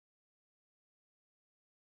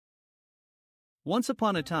Once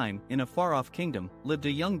upon a time, in a far-off kingdom, lived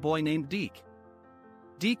a young boy named Deik.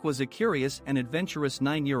 Deik was a curious and adventurous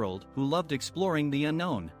 9-year-old who loved exploring the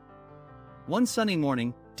unknown. One sunny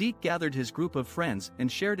morning, Deik gathered his group of friends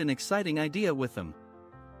and shared an exciting idea with them.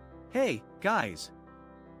 "Hey, guys!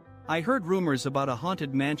 I heard rumors about a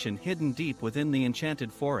haunted mansion hidden deep within the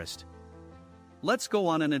enchanted forest. Let's go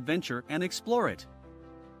on an adventure and explore it!"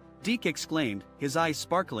 Deik exclaimed, his eyes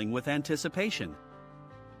sparkling with anticipation.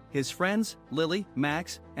 His friends, Lily,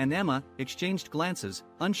 Max, and Emma, exchanged glances,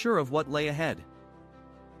 unsure of what lay ahead.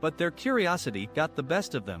 But their curiosity got the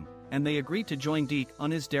best of them, and they agreed to join Deik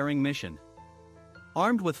on his daring mission.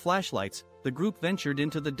 Armed with flashlights, the group ventured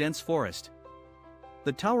into the dense forest.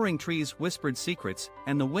 The towering trees whispered secrets,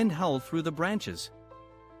 and the wind howled through the branches.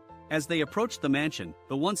 As they approached the mansion,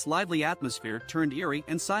 the once lively atmosphere turned eerie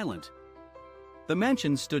and silent. The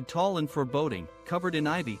mansion stood tall and forbidding, covered in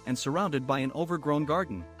ivy and surrounded by an overgrown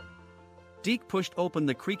garden. Deik pushed open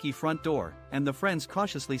the creaky front door, and the friends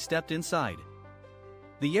cautiously stepped inside.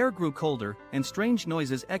 The air grew colder, and strange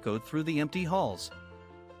noises echoed through the empty halls.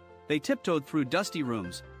 They tiptoed through dusty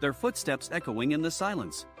rooms, their footsteps echoing in the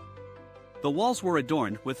silence. The walls were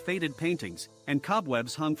adorned with faded paintings, and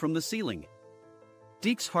cobwebs hung from the ceiling.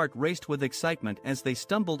 Deik's heart raced with excitement as they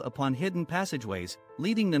stumbled upon hidden passageways,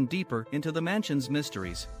 leading them deeper into the mansion's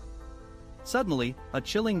mysteries. Suddenly, a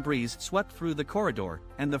chilling breeze swept through the corridor,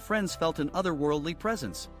 and the friends felt an otherworldly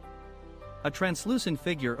presence. A translucent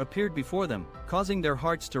figure appeared before them, causing their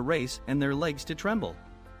hearts to race and their legs to tremble.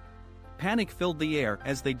 Panic filled the air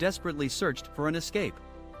as they desperately searched for an escape.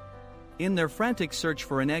 In their frantic search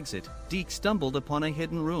for an exit, Deik stumbled upon a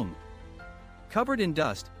hidden room. Covered in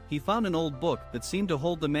dust, he found an old book that seemed to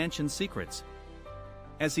hold the mansion's secrets.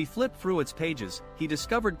 As he flipped through its pages, he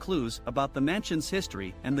discovered clues about the mansion's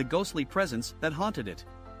history and the ghostly presence that haunted it.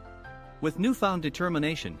 With newfound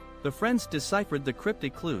determination, the friends deciphered the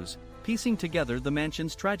cryptic clues, piecing together the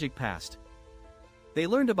mansion's tragic past. They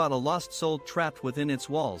learned about a lost soul trapped within its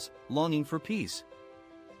walls, longing for peace.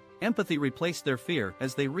 Empathy replaced their fear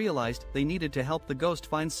as they realized they needed to help the ghost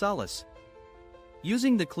find solace.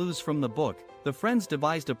 Using the clues from the book, the friends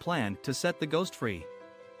devised a plan to set the ghost free.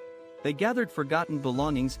 They gathered forgotten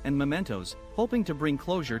belongings and mementos, hoping to bring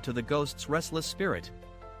closure to the ghost's restless spirit.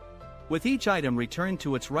 With each item returned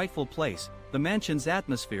to its rightful place, the mansion's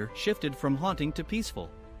atmosphere shifted from haunting to peaceful.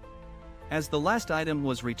 As the last item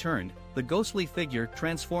was returned, the ghostly figure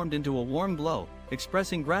transformed into a warm glow,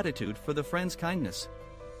 expressing gratitude for the friends' kindness.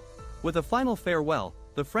 With a final farewell,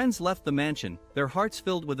 the friends left the mansion, their hearts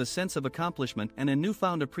filled with a sense of accomplishment and a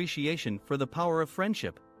newfound appreciation for the power of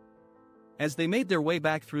friendship. As they made their way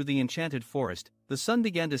back through the enchanted forest, the sun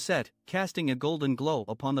began to set, casting a golden glow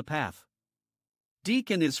upon the path. Deik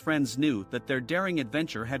and his friends knew that their daring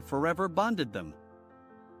adventure had forever bonded them.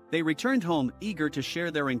 They returned home eager to share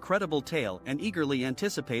their incredible tale and eagerly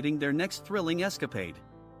anticipating their next thrilling escapade.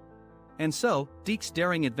 And so, Deik's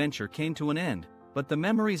daring adventure came to an end, but the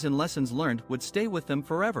memories and lessons learned would stay with them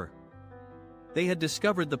forever. They had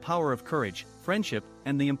discovered the power of courage, friendship,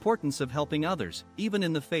 and the importance of helping others, even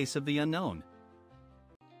in the face of the unknown.